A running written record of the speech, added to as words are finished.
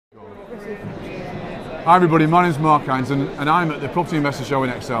Hi everybody, my name's Mark Hines and I'm at the Property Investor Show in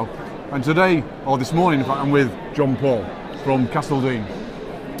Excel, and today, or this morning in fact, I'm with John Paul from Castledene,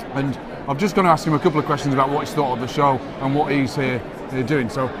 and I'm just going to ask him a couple of questions about what he's thought of the show and what he's here doing.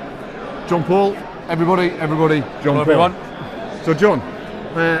 So, John Paul, everybody, John Hello, Paul. everyone. So John,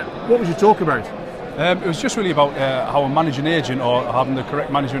 what was your talk about? It was just really about how a managing agent or having the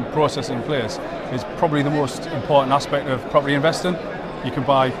correct management process in place is probably the most important aspect of property investing. You can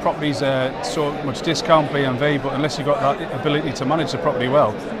buy properties at so much discount, B&V, but unless you've got that ability to manage the property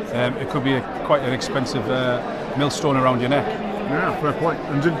well, it could be quite an expensive millstone around your neck. Yeah, fair point.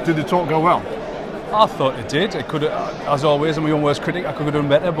 And did the talk go well? I thought it did. It could, as always, I'm my own worst critic, I could have done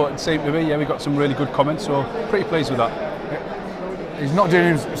better, but it seemed to me, yeah, we got some really good comments, so pretty pleased with that. He's not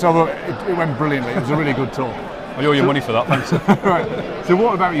doing himself, it went brilliantly, it was a really good talk. I owe you money for that, thanks. Right. So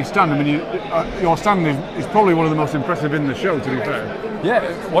what about your stand? I mean, your stand is probably one of the most impressive in the show, to be fair. Yeah,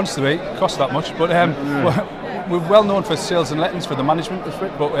 it wants to be. It costs that much, but we're well known for sales and lettings for the management of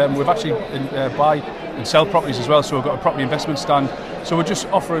it, but we've actually buy and sell properties as well. So we've got a property investment stand. So we're just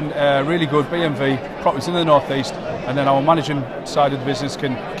offering really good B&V properties in the northeast, and then our managing side of the business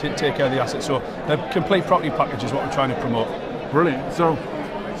can take care of the assets. So the complete property package is what we're trying to promote. Brilliant. So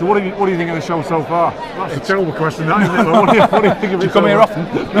what do you think of the show so far? That's a terrible question, that, isn't it? What do you think of it? Do you come here often?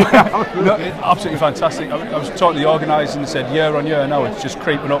 No, absolutely fantastic. I was talking to the organisers and they said year on year now it's just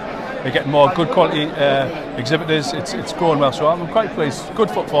creeping up. They're getting more good quality exhibitors. It's going well, so I'm quite pleased.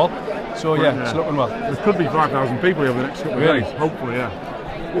 Good footfall. So yeah, it's looking well. There could be 5,000 people over the next couple of days, hopefully,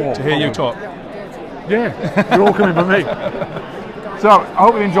 yeah. To hear you talk. Yeah, you're all coming for me. So, I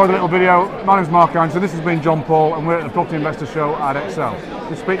hope you enjoyed the little video. My name's Mark Hines, and this has been John Paul, and we're at the Property Investor Show at Excel.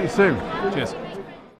 We'll speak to you soon. Cheers.